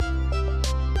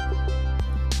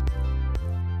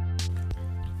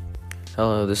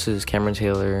Hello, this is Cameron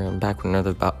Taylor. I'm back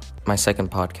with my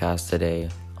second podcast today.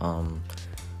 I'm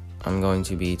going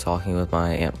to be talking with my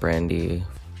Aunt Brandy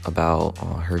about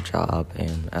her job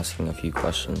and asking a few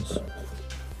questions.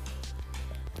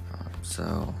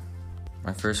 So,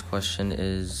 my first question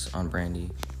is on Brandy.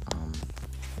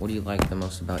 What do you like the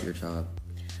most about your job?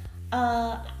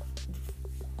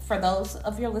 For those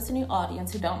of your listening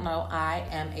audience who don't know, I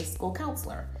am a school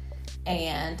counselor,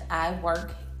 and I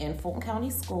work in Fulton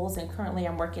County Schools, and currently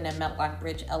I'm working at Medlock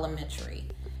Bridge Elementary.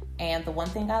 And the one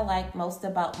thing I like most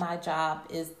about my job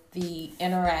is the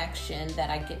interaction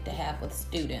that I get to have with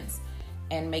students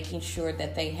and making sure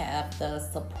that they have the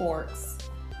supports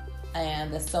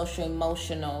and the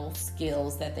social-emotional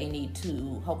skills that they need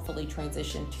to hopefully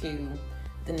transition to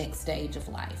the next stage of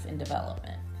life and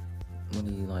development. What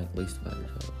do you like least about your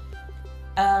job?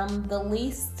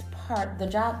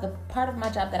 The part of my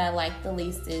job that I like the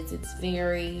least is it's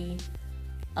very,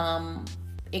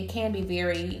 it can be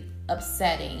very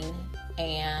upsetting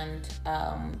and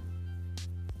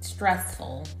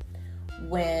stressful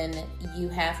when you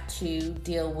have to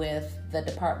deal with the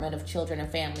Department of Children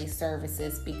and Family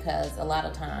Services, because a lot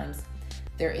of times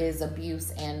there is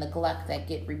abuse and neglect that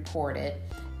get reported,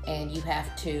 and you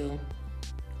have to,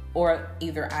 or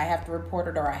either I have to report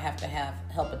it or I have to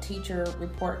help a teacher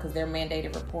report because they're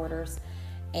mandated reporters.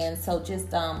 And so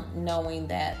just knowing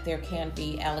that there can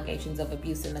be allegations of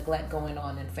abuse and neglect going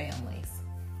on in families.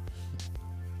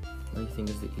 What do you think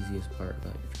is the easiest part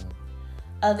about your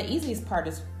job? The easiest part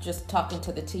is just talking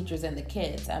to the teachers and the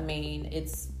kids. I mean,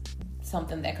 it's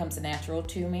something that comes natural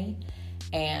to me,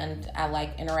 and I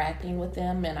like interacting with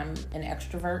them, and I'm an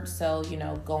extrovert, so,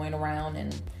 going around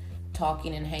and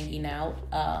talking and hanging out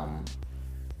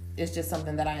is just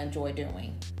something that I enjoy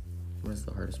doing. What is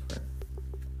the hardest part?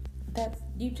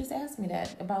 You just asked me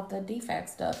that about the DFAC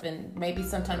stuff, and maybe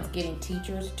sometimes getting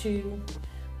teachers to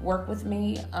work with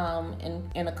me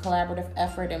in a collaborative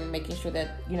effort and making sure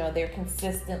that they're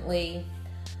consistently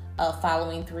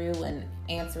following through and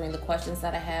answering the questions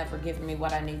that I have or giving me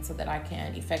what I need so that I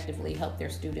can effectively help their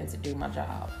students and do my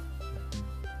job.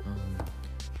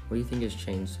 What do you think has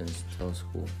changed since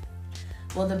teleschool?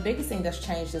 Well, the biggest thing that's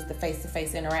changed is the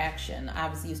face-to-face interaction. I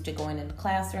was used to going into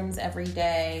classrooms every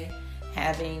day,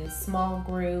 having small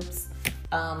groups,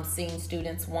 seeing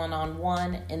students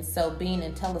one-on-one, and so being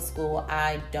in teleschool,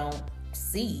 I don't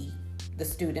see the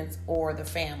students or the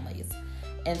families,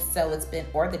 and so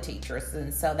or the teachers,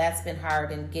 and so that's been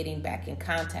hard in getting back in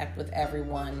contact with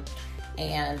everyone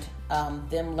and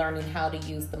them learning how to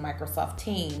use the Microsoft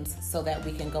Teams so that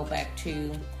we can go back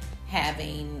to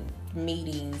having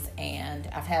meetings. And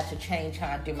I've had to change how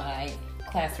I do my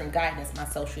classroom guidance, my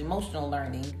social emotional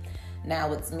learning.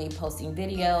 Now it's me posting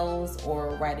videos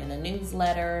or writing a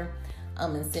newsletter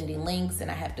and sending links,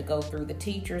 and I have to go through the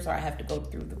teachers or I have to go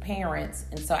through the parents,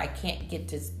 and so I can't get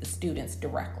to the students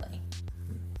directly.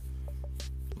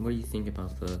 What do you think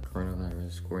about the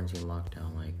coronavirus quarantine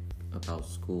lockdown, like about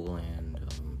school and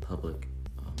public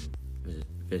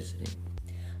visiting?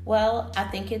 Well, I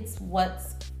think it's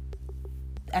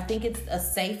a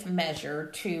safe measure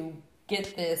to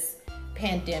get this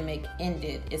pandemic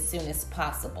ended as soon as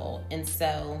possible. And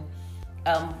so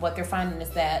what they're finding is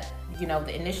that,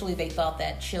 initially they thought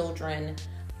that children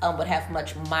would have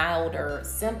much milder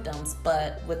symptoms,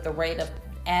 but with the rate of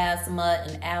asthma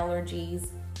and allergies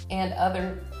and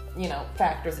other,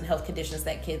 factors and health conditions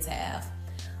that kids have,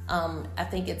 I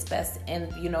think it's best.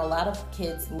 And, a lot of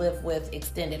kids live with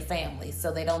extended families,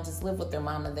 so they don't just live with their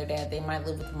mom and their dad. They might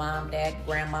live with mom, dad,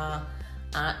 grandma,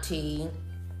 auntie,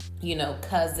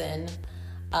 cousin.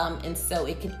 And so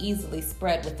it could easily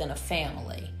spread within a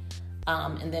family.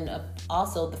 And then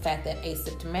also the fact that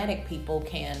asymptomatic people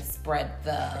can spread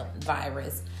the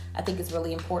virus. I think it's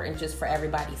really important just for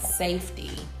everybody's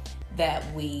safety that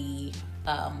we,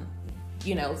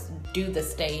 do the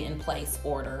stay in place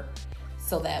order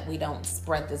so that we don't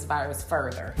spread this virus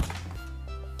further.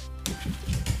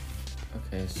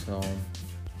 Okay, so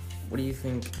what do you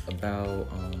think about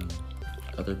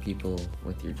other people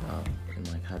with your job, and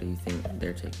how do you think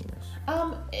they're taking this?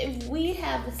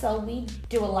 We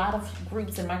do a lot of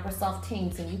groups in Microsoft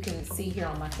Teams, and you can see here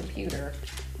on my computer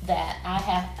that I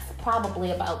have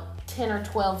probably about 10 or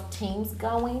 12 teams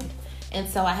going. And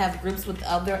so I have groups with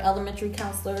other elementary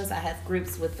counselors. I have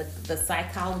groups with the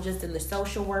psychologist and the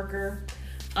social worker.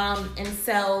 And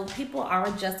so people are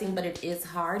adjusting, but it is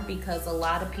hard because a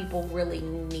lot of people really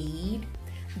need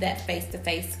that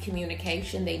face-to-face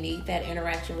communication. They need that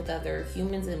interaction with other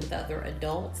humans and with other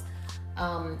adults.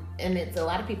 And it's a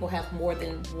lot of people have more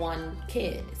than one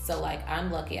kid. So I'm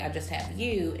lucky I just have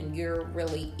you, and you're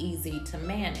really easy to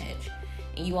manage.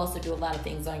 And you also do a lot of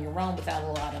things on your own without a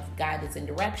lot of guidance and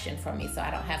direction from me. So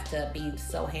I don't have to be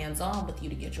so hands-on with you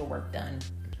to get your work done.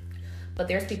 But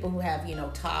there's people who have,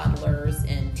 toddlers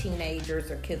and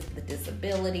teenagers or kids with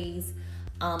disabilities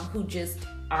who just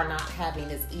are not having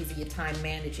as easy a time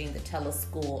managing the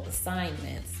teleschool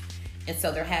assignments. And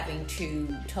so they're having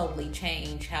to totally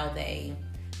change how they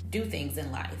do things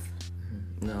in life.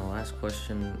 No, last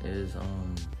question is,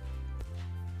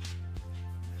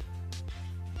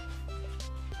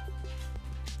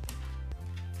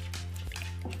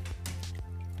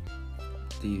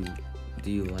 do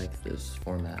you like this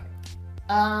format?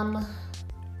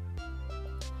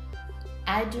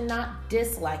 I do not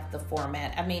dislike the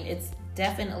format. I mean, it's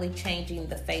definitely changing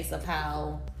the face of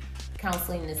how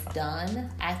counseling is done.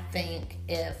 I think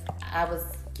if I was,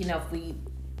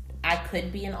 I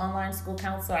could be an online school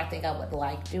counselor, I think I would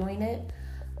like doing it.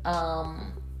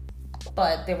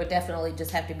 But there would definitely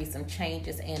just have to be some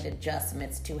changes and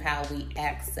adjustments to how we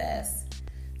access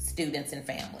students and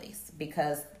families,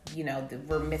 because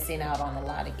we're missing out on a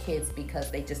lot of kids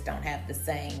because they just don't have the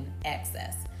same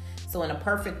access. So in a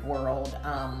perfect world,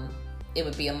 it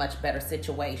would be a much better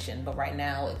situation, but right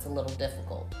now it's a little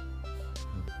difficult.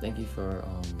 Thank you for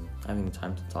having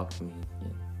time to talk to me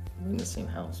in the same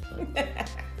house. But...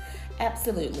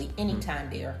 Absolutely. Anytime,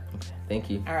 dear. Okay. Thank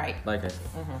you. All right. Bye, guys.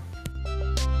 Mm-hmm.